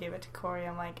on it and gave it to Corey.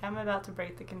 I'm like, I'm about to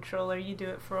break the controller. You do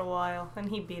it for a while. And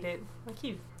he beat it. Like,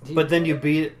 you... But then you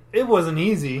beat it. It wasn't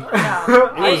easy. No.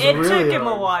 was it really took him a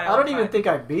hard. while. I don't even but think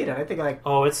I beat it. I think I like...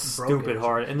 Oh, it's Broke stupid it.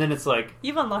 hard. And then it's like,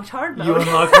 You've unlocked hard mode. you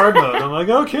unlock hard mode. I'm like,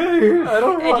 okay. I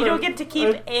don't And wanna- you don't get to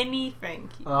keep anything.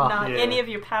 Oh. Not Yeah. any of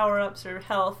your power-ups or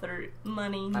health or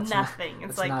money. That's nothing.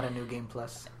 It's It's like, not a new game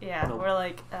plus. yeah, Nope. we're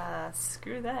like,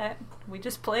 screw that. We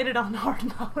just played it on hard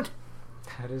mode.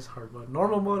 That is hard mode.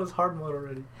 Normal mode is hard mode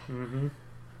already. Mm-hmm.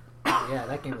 Yeah,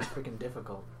 that game was freaking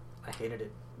difficult. I hated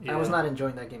it. Yeah. I was not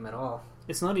enjoying that game at all.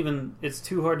 It's not even, it's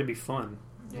too hard to be fun.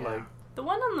 Yeah. Like, The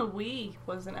one on the Wii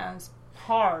wasn't as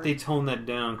hard. they toned that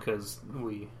down because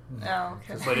we. Oh,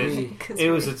 okay. But Wii. 'Cause it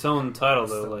was Wii. its own title,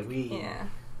 It's though. the Like, Wii. Yeah.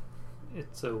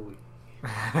 it's a we.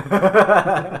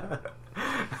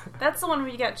 That's the one where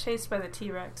you got chased by the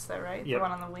T-Rex, though, right? Yep. The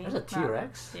one on the Wii. There's a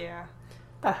T-Rex? Yeah.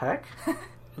 The heck?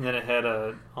 And then it had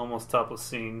a almost topless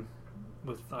scene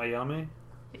with Ayame,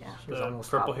 Yeah. She was the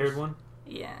almost purple-haired topless. one.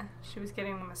 Yeah. She was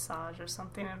getting a massage or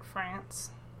something in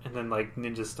France. And then, like,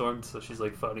 Ninja stormed, so she's,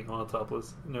 like, fighting all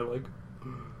topless. And they're, like,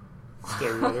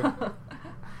 staring at her.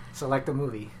 So like the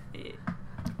movie. Yeah,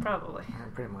 probably. Yeah,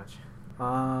 pretty much.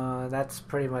 That's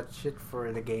pretty much it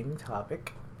for the game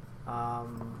topic.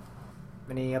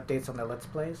 Any updates on the Let's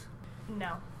Plays?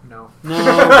 No. No.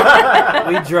 No,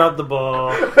 we dropped the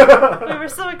ball. We were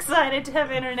so excited to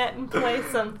have internet and play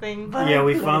something. Yeah,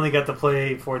 we finally got to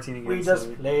play 14 again. We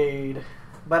just played.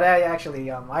 But I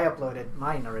actually, I uploaded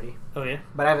mine already. Oh, yeah?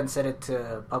 But I haven't set it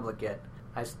to public yet.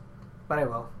 But I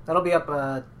will. That'll be up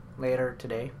later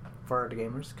today for the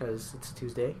gamers, because it's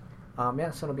Tuesday.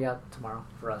 Yeah, so it'll be out tomorrow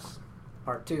for us.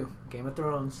 Part 2, Game of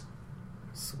Thrones.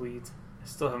 Sweet. I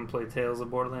still haven't played Tales of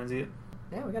Borderlands yet.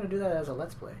 Yeah, we gotta do that as a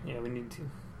Let's Play. Yeah, we need to.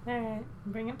 Alright,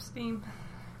 bring up Steam.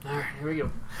 Alright, here we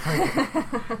go.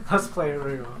 Let's play it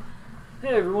real.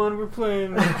 Hey everyone, we're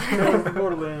playing Tales of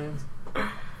Borderlands.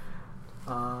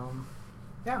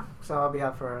 Yeah, so I'll be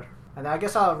out for... And I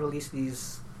guess I'll release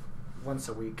these once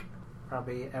a week.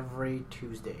 Probably every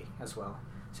Tuesday as well.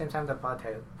 Same time the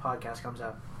podcast comes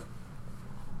out.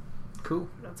 Cool.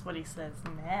 That's what he says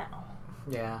now.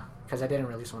 Yeah, because I didn't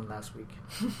release one last week.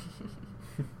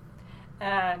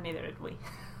 Neither did we.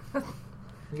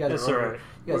 You guys, That's are, alright.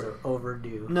 you guys are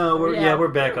overdue. No, we're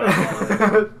back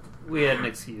on. We had an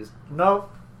excuse. Nope.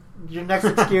 Your next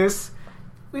excuse...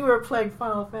 We were playing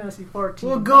Final Fantasy XIV.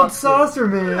 Well, Gold Saucer,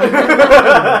 man!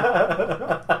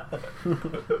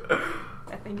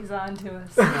 I think he's on to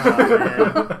us.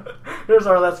 Oh, man. Here's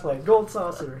our Let's Play. Gold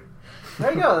Saucer.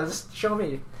 There you go. Just show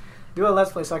me. Do a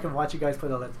Let's Play so I can watch you guys play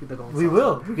the Gold Saucer. We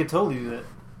will. We could totally do that.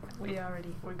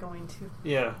 We're going to.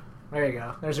 Yeah. There you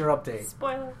go. There's your update.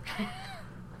 Spoiler.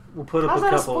 We'll put up How's a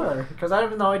that couple. a spoiler? Because I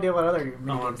have no idea what other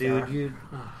Oh, games dude, are. you.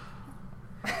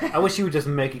 I wish you would just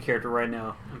make a character right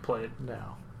now and play it.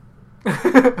 No.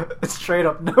 It's straight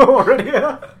up no already.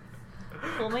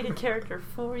 We'll make a character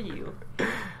for you.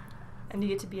 And you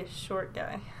get to be a short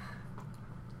guy.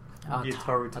 Yeah,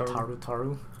 Taru.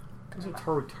 Taru. Those are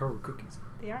Taru cookies.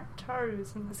 They aren't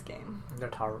Tarus in this game. They're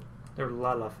Taru. They're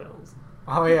Lalafels.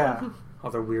 Oh, yeah. All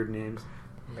their weird names.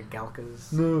 The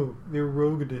Galkas. No, they're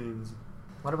Rogadans.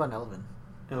 What about Elven?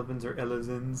 Elvins are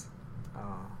Elizins.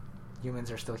 Oh.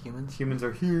 Humans are still humans? Humans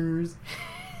are here's.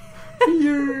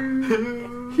 Here.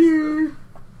 Here.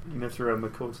 Mithra and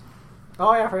Makos.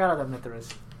 Oh, yeah, I forgot about Mithras.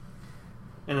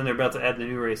 And then they're about to add the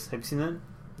new race. Have you seen that?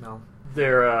 No.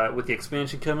 They're, with the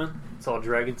expansion coming, it's all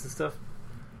dragons and stuff.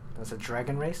 That's a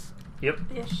dragon race? Yep.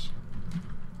 Ish.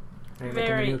 Are you making a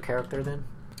Very. new character then?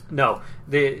 No,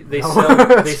 they No.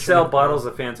 sell they sell bottles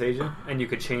of Fantasia, and you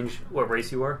could change what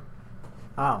race you are.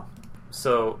 Oh.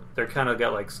 So they're kind of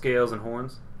got like scales and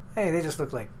horns. Hey, they just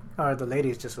look like... Or the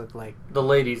ladies just look like... The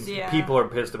ladies, Yeah. people are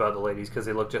pissed about the ladies because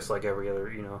they look just like every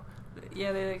other, you know,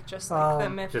 Yeah, they look just like the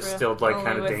Mithra. just still like only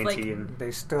kind of with, dainty like, and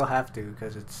They still have to,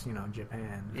 because it's,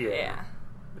 Japan. Yeah.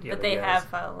 Yeah, But they guys.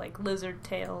 have like lizard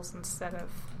tails instead of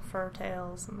fur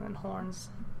tails, and then horns.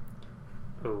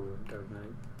 Oh, Dark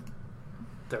Knight.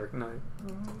 Dark Knight.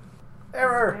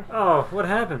 Error! Oh, what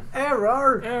happened?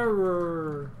 Error!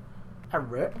 Error.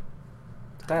 Error?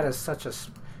 That is such a...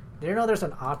 Do you know there's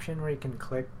an option where you can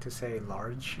click to say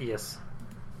large? Yes,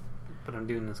 but I'm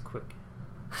doing this quick.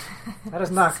 That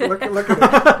is not... Look at it.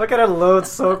 Look at it load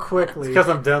so quickly. It's because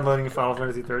I'm downloading Final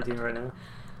Fantasy 13 right now.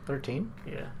 13?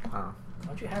 Yeah. Oh.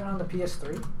 Don't you have it on the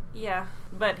PS3? Yeah,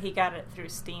 but he got it through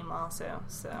Steam also,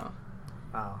 so.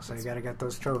 Oh, so you gotta get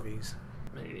those trophies.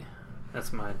 Maybe.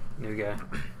 That's my new guy.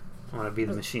 I want to be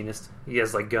the machinist. He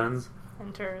has like guns,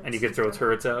 And turrets. and you can throw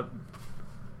turrets out.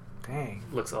 Dang.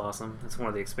 Looks awesome. It's one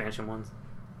of the expansion ones.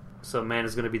 So man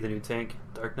is going to be the new tank,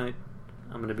 Dark Knight.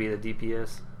 I'm going to be the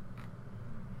DPS.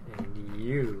 And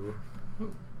you...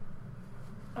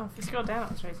 Oh, if you scroll down,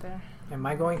 it's right there. Am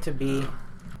I going to be...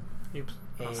 Oops.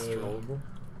 A- Astrolable.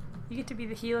 You get to be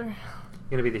the healer.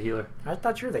 You're going to be the healer. I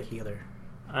thought you're the healer.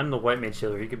 I'm the white mage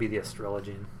healer. You could be the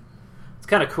Astrologian. It's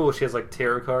kind of cool. She has like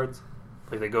tarot cards.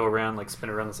 Like they go around, like spin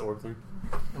around this orb thing.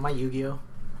 Am I Yu-Gi-Oh?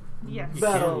 Yes. You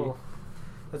Battle!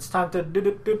 It's time to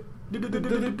do.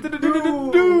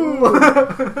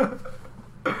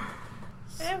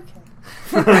 Okay.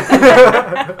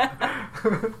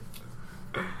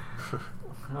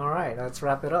 Alright, let's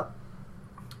wrap it up.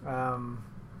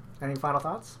 Any final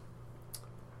thoughts?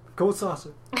 Gold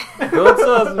saucer. Gold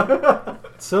saucer.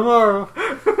 Tomorrow.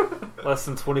 Less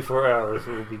than 24 hours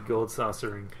will be gold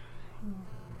saucering.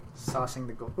 Saucing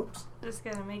the gold. Oops. Just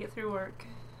gotta make it through work.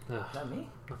 Ugh, Is that me?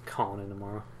 I'm calling in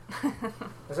tomorrow.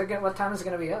 What time is it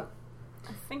going to be up?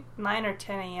 I think 9 or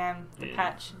 10 a.m. The Yeah.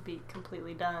 patch should be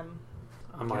completely done.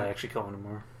 I might actually call in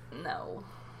tomorrow. No.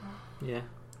 Yeah.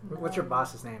 What's your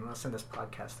boss's name? I'll send this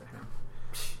podcast to him.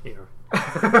 Yeah.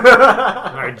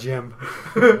 Alright, Jim.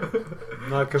 I'm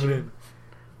not coming in.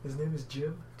 His name is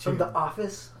Jim? Jim. From The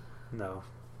Office? No.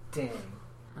 Dang.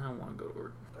 I don't want to go to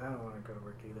work. I don't want to go to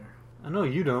work either. I know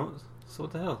you don't. So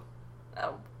what the hell?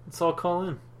 Oh, Let's all call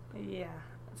in. yeah.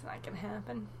 That's not gonna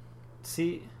happen.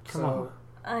 See, come So- on.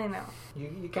 I know.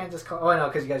 You can't just call. Oh, no,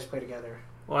 because you guys play together.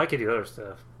 Well, I could do other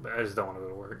stuff, but I just don't want to go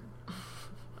to work.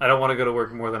 I don't want to go to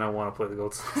work more than I want to play the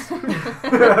Gold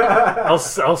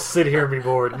Suns. I'll sit here and be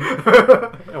bored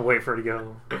and wait for it to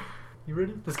go. You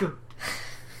ready? Let's go.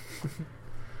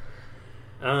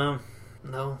 No,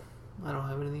 I don't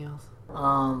have anything else. I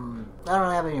don't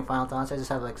really have any final thoughts. I just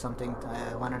have like something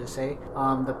I wanted to say.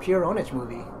 The Pure Onage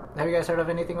movie. Have you guys heard of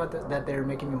anything about that they're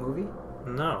making a movie?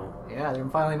 No, Yeah, they're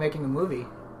finally making a movie.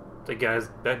 the guy's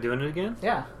back doing it again.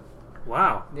 Yeah,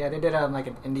 Wow. yeah, they did like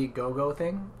an Indiegogo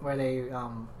thing where they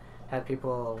had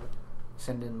people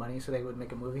send in money so they would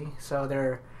make a movie. So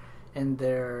they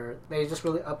just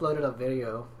really uploaded a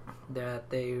video that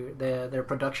their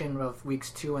production of weeks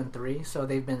 2 and 3. So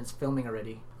they've been filming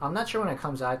already. I'm not sure when it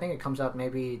comes out. I think it comes out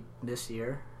maybe this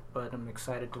year, but I'm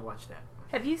excited to watch that.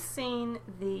 Have you seen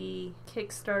the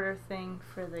Kickstarter thing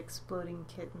for the Exploding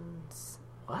Kittens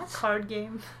What? card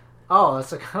game? Oh,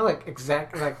 it's kind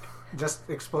of like just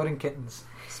exploding kittens.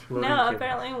 Exploding No, kid.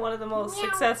 apparently one of the most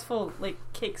successful like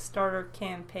Kickstarter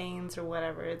campaigns or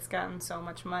whatever, it's gotten so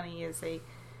much money, is a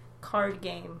card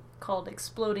game called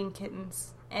Exploding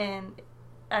Kittens. And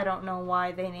I don't know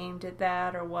why they named it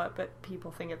that or what, but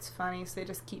people think it's funny, so they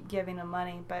just keep giving them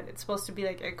money. But it's supposed to be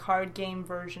like a card game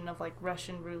version of like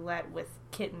Russian roulette with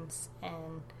kittens,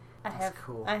 and That's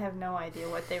cool. I have no idea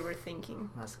what they were thinking.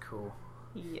 That's cool.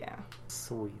 Yeah.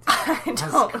 Sweet. I That's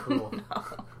don't cool. know.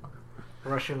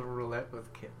 Russian roulette with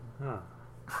kittens. Huh.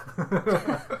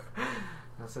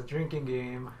 That's a drinking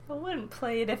game. I wouldn't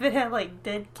play it if it had like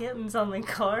dead kittens on the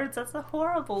cards. That's a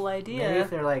horrible idea. Maybe if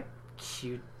they're like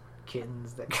cute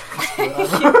kittens that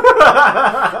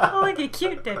Oh, like a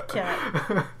cute dead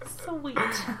cat. Sweet.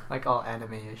 like all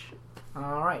anime-ish.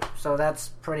 Alright, so that's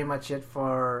pretty much it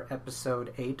for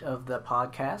episode 8 of the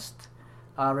podcast.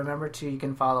 Remember you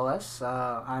can follow us.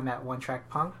 I'm at One Track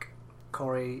Punk.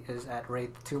 Corey is at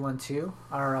Wraith212.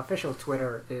 Our official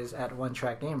Twitter is at One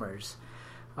Track Gamers.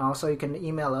 Also, you can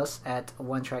email us at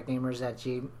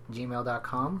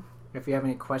onetrackgamers@gmail.com if you have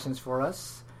any questions for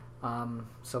us.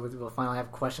 So we'll finally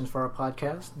have questions for our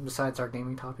podcast besides our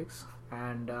gaming topics.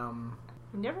 And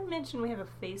We never mentioned we have a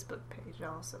Facebook page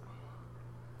also.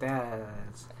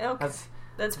 that's Okay.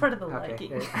 That's part of the okay.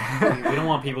 liking. We don't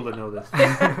want people to know this.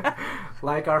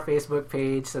 Like our Facebook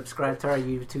page, subscribe to our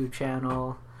YouTube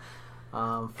channel,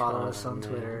 follow us on man.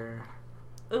 Twitter.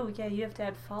 Oh, yeah, you have to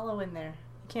add follow in there.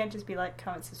 You can't just be like,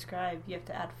 comment, subscribe. You have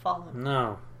to add follow.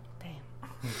 No. Damn.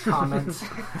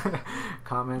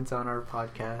 Comments on our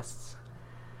podcasts.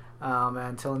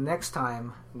 Until next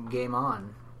time, game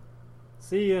on.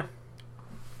 See ya.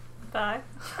 Bye.